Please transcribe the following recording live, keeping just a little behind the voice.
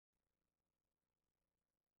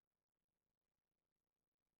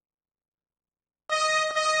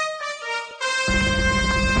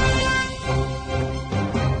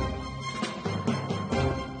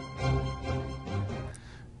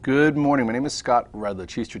Good morning. My name is Scott Redler,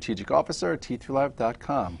 Chief Strategic Officer at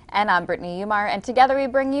T3Live.com. And I'm Brittany Umar, and together we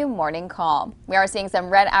bring you Morning Call. We are seeing some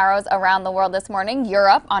red arrows around the world this morning.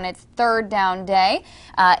 Europe on its third down day.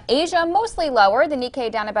 Asia mostly lower, the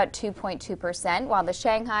Nikkei down about 2.2%, while the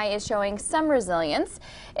Shanghai is showing some resilience.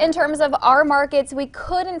 In terms of our markets, we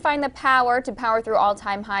couldn't find the power to power through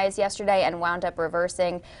all-time highs yesterday and wound up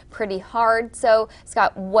reversing pretty hard. So,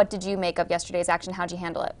 Scott, what did you make of yesterday's action? How'd you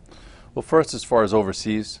handle it? Well, first, as far as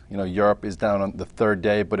overseas, Europe is down on the third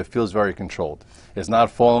day, but it feels very controlled. It's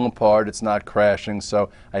not falling apart, it's not crashing, so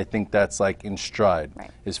I think that's like in stride.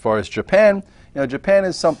 Right. As far as Japan, Japan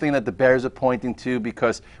is something that the bears are pointing to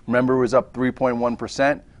because, remember, it was up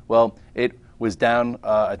 3.1%. Well, it was down,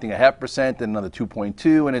 I think, 0.5%, then another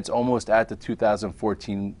 2.2%, and it's almost at the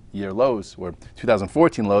 2014 year lows, or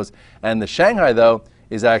 2014 lows. And the Shanghai, though,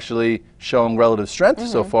 is actually showing relative strength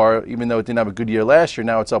so far, even though it didn't have a good year last year.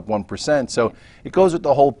 Now it's up 1%. So it goes with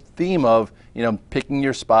the whole theme of, picking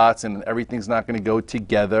your spots, and everything's not going to go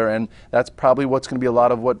together. And that's probably what's going to be a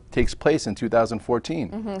lot of what takes place in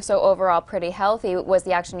 2014. So overall, pretty healthy. Was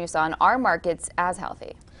the action you saw in our markets as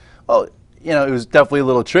healthy? Well, it was definitely a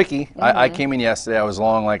little tricky. I came in yesterday, I was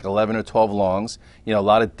long like 11 or 12 longs, a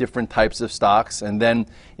lot of different types of stocks. And then,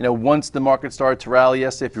 once the market started to rally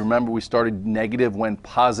yesterday, if you remember, we started negative, went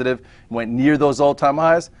positive, went near those all-time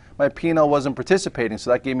highs. My P&L wasn't participating, so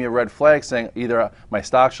that gave me a red flag saying either my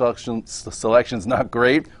stock selection's not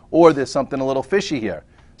great or there's something a little fishy here.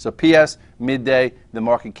 So PS, midday, the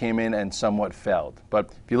market came in and somewhat failed.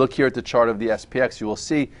 But if you look here at the chart of the SPX, you will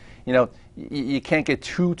see, you can't get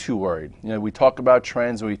too worried. We talk about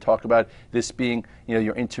trends, and we talk about this being,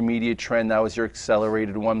 your intermediate trend. That was your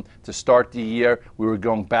accelerated one. To start the year, we were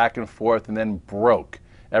going back and forth and then broke.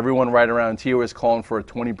 Everyone right around here was calling for a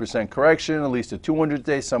 20% correction, at least a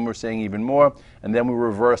 200-day. Some were saying even more. And then we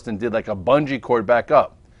reversed and did like a bungee cord back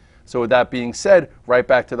up. So with that being said, right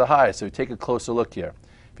back to the highs. So take a closer look here.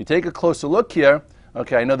 If you take a closer look here,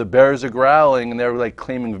 okay, I know the bears are growling and they're like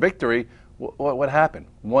claiming victory. What happened?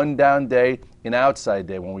 One down day, an outside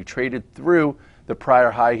day, when we traded through the prior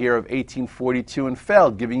high here of 1842 and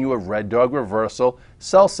failed, giving you a red dog reversal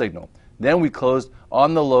sell signal. Then we closed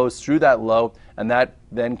on the lows through that low, and that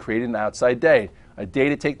then created an outside day, a day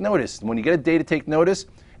to take notice. And when you get a day to take notice,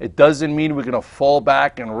 it doesn't mean we're going to fall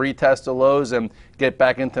back and retest the lows and get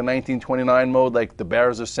back into 1929 mode like the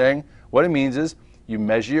bears are saying. What it means is you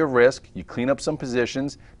measure your risk, you clean up some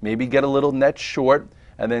positions, maybe get a little net short,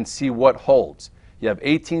 and then see what holds. You have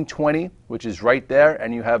 1820, which is right there,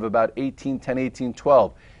 and you have about 1810,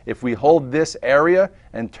 1812. If we hold this area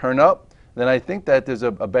and turn up, then I think that there's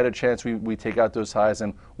a better chance we take out those highs.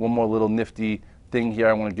 And one more little nifty thing here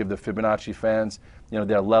I want to give the Fibonacci fans,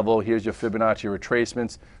 their level. Here's your Fibonacci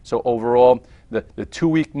retracements. So overall, the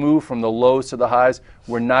 2-week move from the lows to the highs,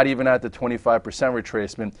 we're not even at the 25%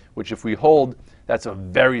 retracement, which if we hold, that's a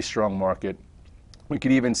very strong market. We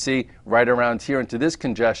could even see right around here into this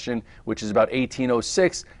congestion, which is about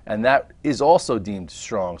 1806, and that is also deemed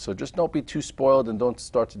strong. So just don't be too spoiled and don't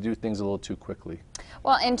start to do things a little too quickly.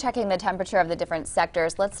 Well, in checking the temperature of the different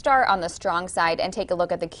sectors, let's start on the strong side and take a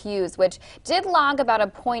look at the Qs, which did log about a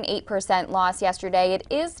 0.8% loss yesterday. It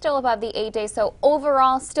is still above the 8-day, so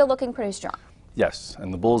overall still looking pretty strong. Yes,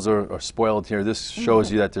 and the bulls are spoiled here. This shows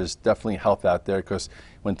you that there's definitely health out there, because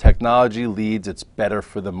when technology leads, it's better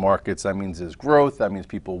for the markets. That means there's growth. That means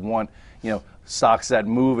people want, stocks that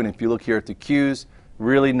move. And if you look here at the Qs,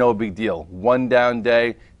 really no big deal. One down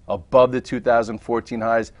day above the 2014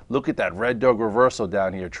 highs. Look at that red dog reversal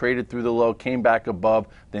down here. Traded through the low, came back above,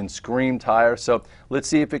 then screamed higher. So let's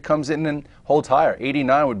see if it comes in and holds higher.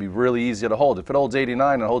 89 would be really easy to hold. If it holds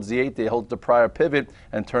 89 and holds the 8-day, holds the prior pivot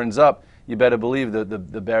and turns up, you better believe that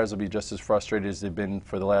the bears will be just as frustrated as they've been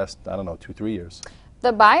for the last, 2-3 years.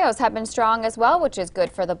 The bios have been strong as well, which is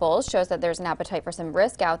good for the bulls. Shows that there's an appetite for some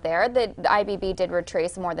risk out there. The IBB did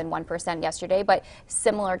retrace more than 1% yesterday, but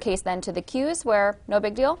similar case then to the Qs, where no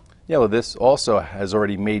big deal? Yeah, well, this also has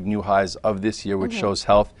already made new highs of this year, which shows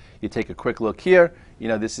health. You take a quick look here.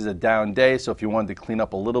 This is a down day, so if you wanted to clean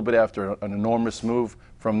up a little bit after an enormous move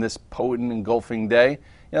from this potent engulfing day,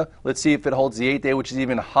 let's see if it holds the 8-day, which is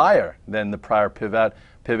even higher than the prior pivot.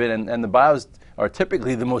 And the bios are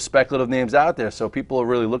typically the most speculative names out there, so people are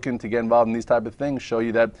really looking to get involved in these type of things, show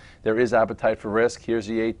you that there is appetite for risk. Here's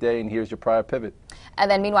the 8-day, and here's your prior pivot. And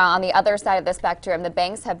then meanwhile, on the other side of the spectrum, the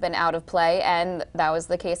banks have been out of play, and that was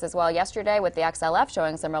the case as well yesterday with the XLF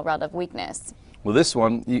showing some real relative weakness. Well, this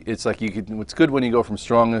one, it's like it's good when you go from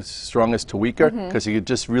strongest to weaker, because you could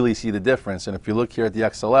just really see the difference. And if you look here at the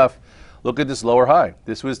XLF, look at this lower high.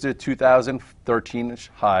 This was the 2013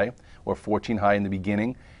 high, or 14 high in the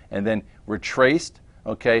beginning, and then retraced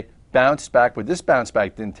okay, bounced back, but this bounce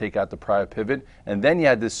back didn't take out the prior pivot. And then you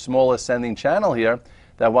had this small ascending channel here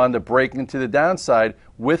that wound up breaking to the downside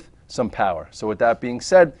with some power. So with that being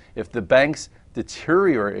said, if the banks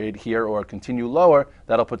deteriorate here or continue lower,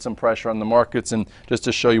 that'll put some pressure on the markets. And just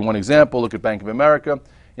to show you one example, look at Bank of America.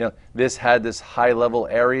 You know, this had this high level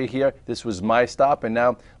area here. This was my stop, and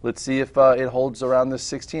now let's see if it holds around this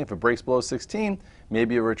 16. If it breaks below 16,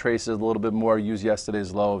 maybe it retraces a little bit more. Use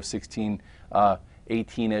yesterday's low of 16,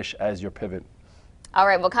 18-ish as your pivot. All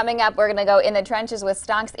right, well, coming up, we're going to go in the trenches with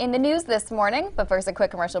stocks in the news this morning. But first, a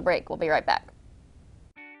quick commercial break. We'll be right back.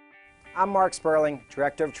 I'm Mark Sperling,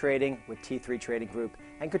 Director of Trading with T3 Trading Group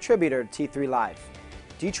and contributor to T3 Live.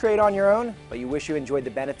 Do you trade on your own, but you wish you enjoyed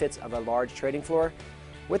the benefits of a large trading floor?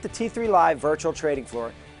 With the T3 Live virtual trading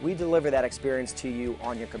floor, we deliver that experience to you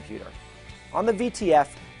on your computer. On the VTF,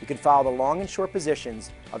 you can follow the long and short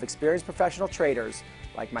positions of experienced professional traders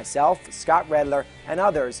like myself, Scott Redler, and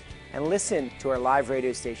others, and listen to our live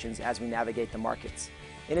radio stations as we navigate the markets.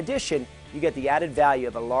 In addition, you get the added value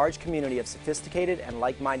of a large community of sophisticated and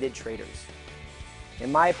like-minded traders. In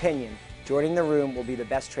my opinion, joining the room will be the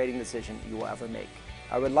best trading decision you will ever make.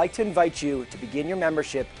 I would like to invite you to begin your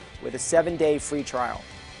membership with a 7-day free trial.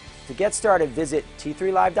 To get started, visit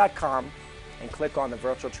t3live.com and click on the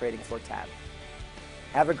Virtual Trading Floor tab.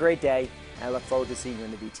 Have a great day, and I look forward to seeing you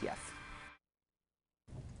in the VTF.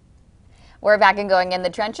 We're back and going in the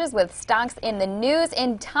trenches with stocks in the news.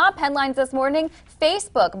 In top headlines this morning,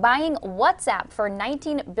 Facebook buying WhatsApp for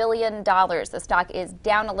 $19 billion. The stock is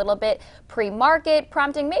down a little bit pre-market,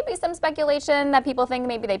 prompting maybe some speculation that people think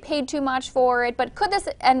maybe they paid too much for it. But could this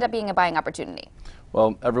end up being a buying opportunity?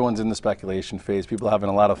 Well, everyone's in the speculation phase. People are having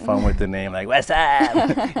a lot of fun with the name, like, what's up?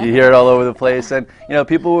 You hear it all over the place. And, you know,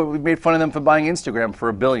 we made fun of them for buying Instagram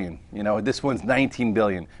for $1 billion. You know, this one's $19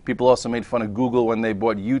 billion. People also made fun of Google when they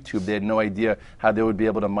bought YouTube. They had no idea how they would be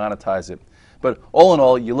able to monetize it. But all in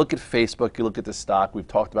all, you look at Facebook, you look at the stock. We've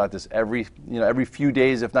talked about this every few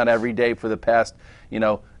days, if not every day, for the past,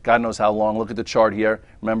 God knows how long. Look at the chart here.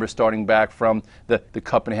 Remember, starting back from the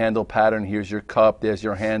cup and handle pattern. Here's your cup, there's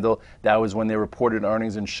your handle. That was when they reported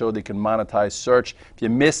earnings and showed they can monetize search. If you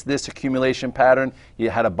missed this accumulation pattern,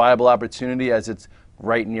 you had a buyable opportunity as it's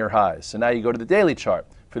right near highs. So now you go to the daily chart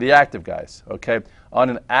for the active guys. Okay,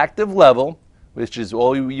 on an active level, which is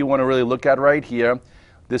all you want to really look at right here.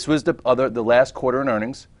 This was the last quarter in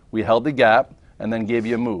earnings. We held the gap and then gave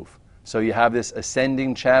you a move. So you have this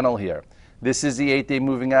ascending channel here. This is the 8-day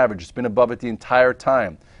moving average. It's been above it the entire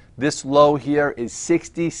time. This low here is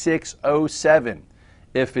 66.07.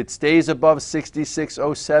 If it stays above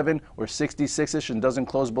 66.07 or 66-ish and doesn't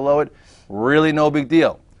close below it, really no big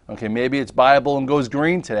deal. Okay, maybe it's buyable and goes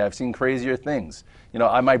green today. I've seen crazier things.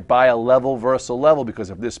 I might buy a level versus a level because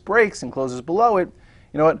if this breaks and closes below it,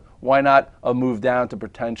 you know what, why not a move down to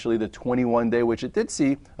potentially the 21-day, which it did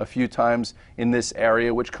see a few times in this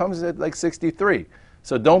area, which comes at like 63.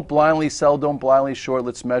 So don't blindly sell, don't blindly short.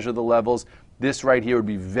 Let's measure the levels. This right here would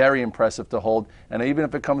be very impressive to hold. And even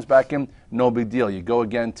if it comes back in, no big deal. You go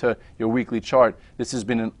again to your weekly chart. This has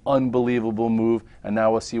been an unbelievable move, and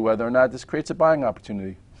now we'll see whether or not this creates a buying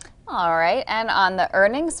opportunity. All right, and on the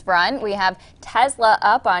earnings front, we have Tesla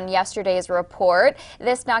up on yesterday's report.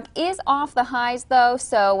 This stock is off the highs, though,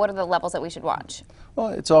 so what are the levels that we should watch? Well,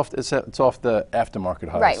 it's off the aftermarket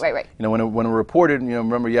highs. Right. When it reported,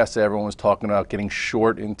 remember yesterday everyone was talking about getting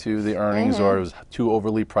short into the earnings or it was too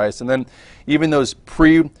overly priced. And then even those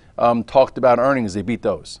talked about earnings, they beat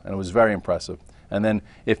those, and it was very impressive. And then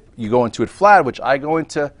if you go into it flat, which I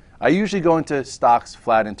usually go into stocks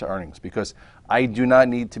flat into earnings because I do not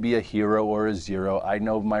need to be a hero or a zero. I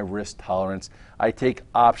know my risk tolerance. I take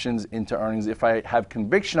options into earnings if I have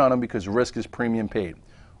conviction on them because risk is premium paid.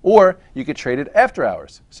 Or you could trade it after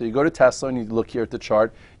hours. So you go to Tesla and you look here at the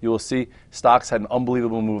chart. You will see stocks had an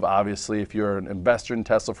unbelievable move, obviously. If you're an investor in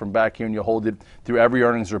Tesla from back here and you hold it through every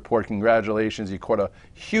earnings report, congratulations. You caught a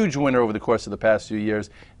huge winner over the course of the past few years.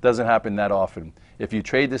 It doesn't happen that often. If you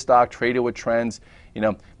trade the stock, trade it with trends.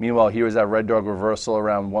 Meanwhile, here is that red dog reversal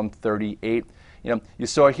around 138. You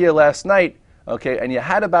saw it here last night, okay, and you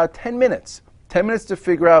had about 10 minutes. 10 minutes to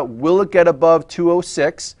figure out, will it get above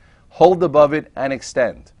 206, hold above it, and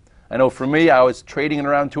extend. I know for me, I was trading it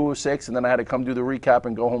around 206, and then I had to come do the recap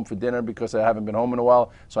and go home for dinner because I haven't been home in a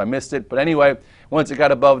while, so I missed it. But anyway, once it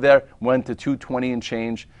got above there, went to 220 and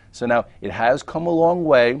change. So now it has come a long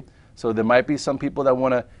way, so there might be some people that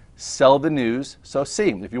want to sell the news. So see,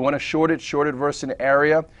 if you want to short it versus an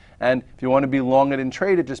area, and if you want to be long it and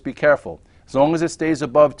trade it, just be careful. As long as it stays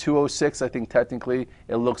above 206, I think technically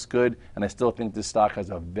it looks good, and I still think this stock has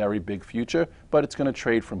a very big future, but it's going to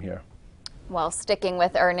trade from here. Well, sticking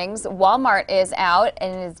with earnings, Walmart is out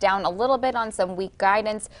and is down a little bit on some weak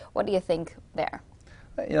guidance. What do you think there?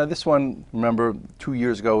 You know, this one, remember, 2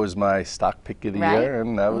 years ago was my stock pick of the Right. year,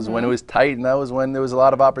 and that was when it was tight, and that was when there was a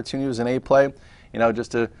lot of opportunity. It was an A play. You know,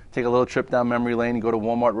 just to take a little trip down memory lane and go to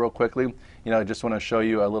Walmart real quickly. You know, I just want to show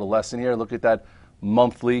you a little lesson here. Look at that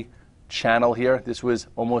monthly channel here. This was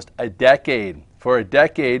almost a decade. For a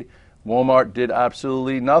decade, Walmart did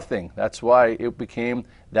absolutely nothing. That's why it became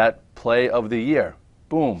that play of the year.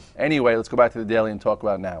 Boom. Anyway, let's go back to the daily and talk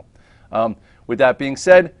about now. With that being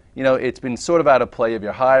said, you know, it's been sort of out of play of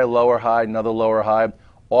your high, lower high, another lower high,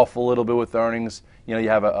 off a little bit with earnings. You know, you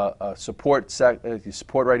have a support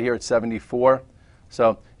right here at 74.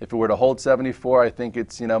 So if it were to hold 74, I think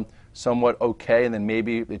it's, you know, somewhat okay, and then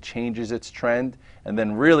maybe it changes its trend. And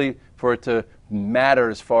then really, for it to matter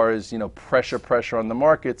as far as, you know, pressure on the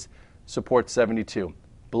markets, support 72.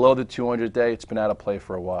 Below the 200-day, it's been out of play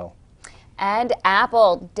for a while. And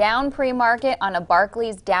Apple, down pre-market on a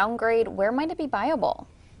Barclays downgrade. Where might it be buyable?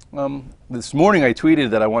 This morning I tweeted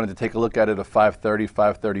that I wanted to take a look at it at 530,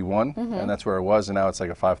 531, and that's where it was, and now it's like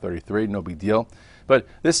a 533, no big deal. But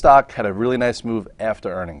this stock had a really nice move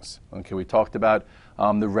after earnings. Okay, we talked about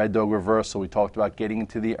the red dog reversal, we talked about getting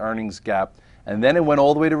into the earnings gap, and then it went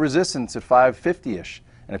all the way to resistance at 550-ish.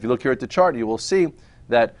 And if you look here at the chart, you will see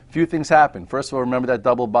that few things happened. First of all, remember that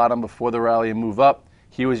double bottom before the rally and move up?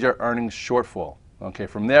 Here was your earnings shortfall. Okay,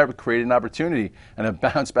 from there, it created an opportunity, and it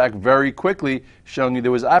bounced back very quickly, showing you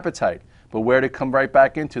there was appetite. But where did it come right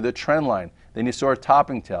back into? The trend line. Then you saw a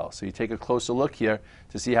topping tail. So you take a closer look here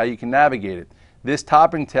to see how you can navigate it. This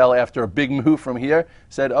topping tail, after a big move from here,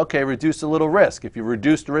 said, okay, reduce a little risk. If you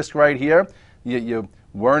reduced risk right here, you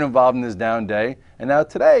weren't involved in this down day. And now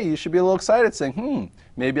today, you should be a little excited, saying,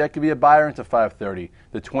 maybe I could be a buyer into 530.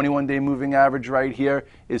 The 21-day moving average right here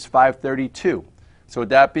is 532. So with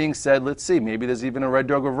that being said, let's see. Maybe there's even a red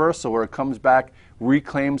dog reversal where it comes back,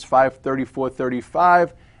 reclaims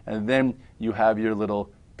 534.35, and then you have your little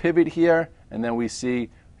pivot here, and then we see,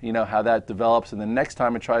 you know, how that develops. And the next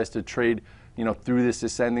time it tries to trade, you know, through this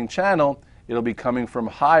ascending channel, it'll be coming from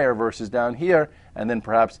higher versus down here, and then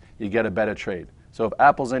perhaps you get a better trade. So if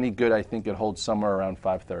Apple's any good, I think it holds somewhere around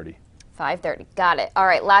 530. 530. Got it. All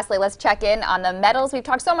right, lastly, let's check in on the metals. We've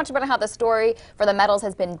talked so much about how the story for the metals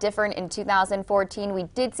has been different in 2014. We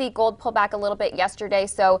did see gold pull back a little bit yesterday,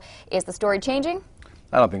 so is the story changing?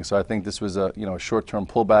 I don't think so. I think this was a, you know, a short-term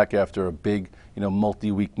pullback after a big, you know,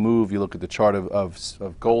 multi-week move. You look at the chart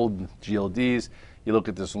of gold, GLDs, you look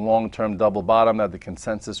at this long-term double bottom that the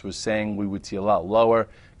consensus was saying we would see a lot lower.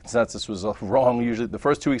 Consensus was wrong. Usually the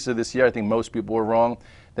first 2 weeks of this year, I think most people were wrong.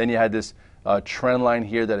 Then you had this trend line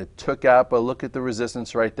here that it took out, but look at the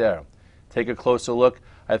resistance right there. Take a closer look.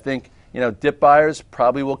 I think, you know, dip buyers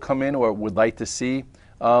probably will come in or would like to see,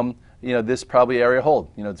 you know, this probably area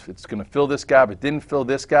hold. You know, it's going to fill this gap. It didn't fill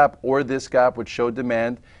this gap or this gap, which showed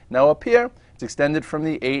demand. Now up here, it's extended from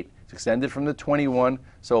the 8, it's extended from the 21,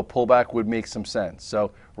 so a pullback would make some sense.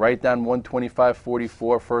 So right down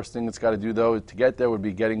 125.44. First thing it's got to do, though, to get there would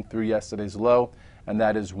be getting through yesterday's low, and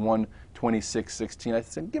that is 126.16. I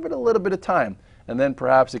said give it a little bit of time, and then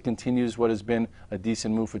perhaps it continues what has been a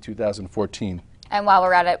decent move for 2014. And while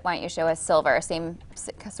we're at it, why don't you show us silver? Same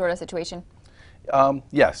sort of situation?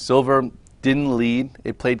 Yes, silver didn't lead.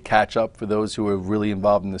 It played catch up for those who were really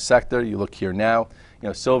involved in the sector. You look here now, you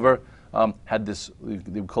know, silver had this,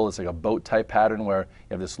 they would call this like a boat type pattern where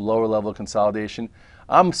you have this lower level consolidation.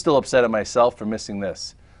 I'm still upset at myself for missing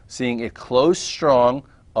this. Seeing it close strong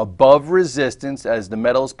above resistance as the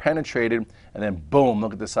metals penetrated, and then boom,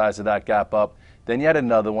 look at the size of that gap up. Then you had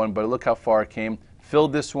another one, but look how far it came.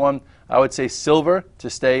 Filled this one. I would say silver to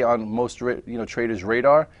stay on most, you know, traders'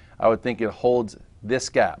 radar. I would think it holds this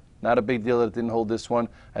gap. Not a big deal that it didn't hold this one.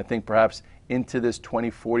 I think perhaps into this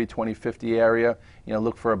 2040, 2050 area, you know,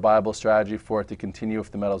 look for a viable strategy for it to continue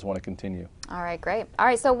if the metals want to continue. All right, great. All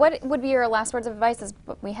right, so what would be your last words of advice as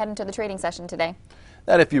we head into the trading session today?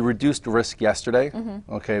 That if you reduced risk yesterday,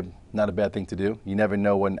 okay, not a bad thing to do. You never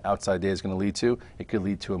know what an outside day is going to lead to. It could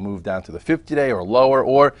lead to a move down to the 50-day or lower,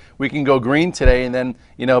 or we can go green today and then,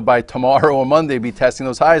 you know, by tomorrow or Monday be testing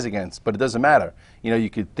those highs again. But it doesn't matter. You know, you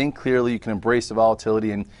could think clearly, you can embrace the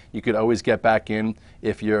volatility, and you could always get back in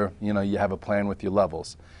if you're, you know, you have a plan with your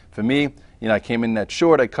levels. For me, you know, I came in net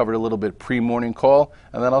short. I covered a little bit pre-morning call,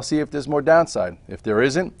 and then I'll see if there's more downside. If there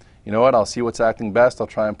isn't, you know what, I'll see what's acting best. I'll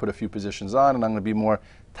try and put a few positions on, and I'm going to be more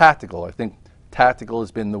tactical. I think tactical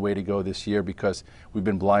has been the way to go this year because we've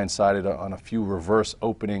been blindsided on a few reverse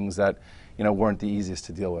openings that, you know, weren't the easiest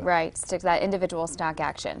to deal with. Right, stick to that individual stock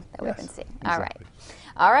action that we've been seeing. Exactly. All right.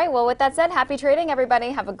 All right, well, with that said, happy trading, everybody.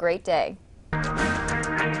 Have a great day.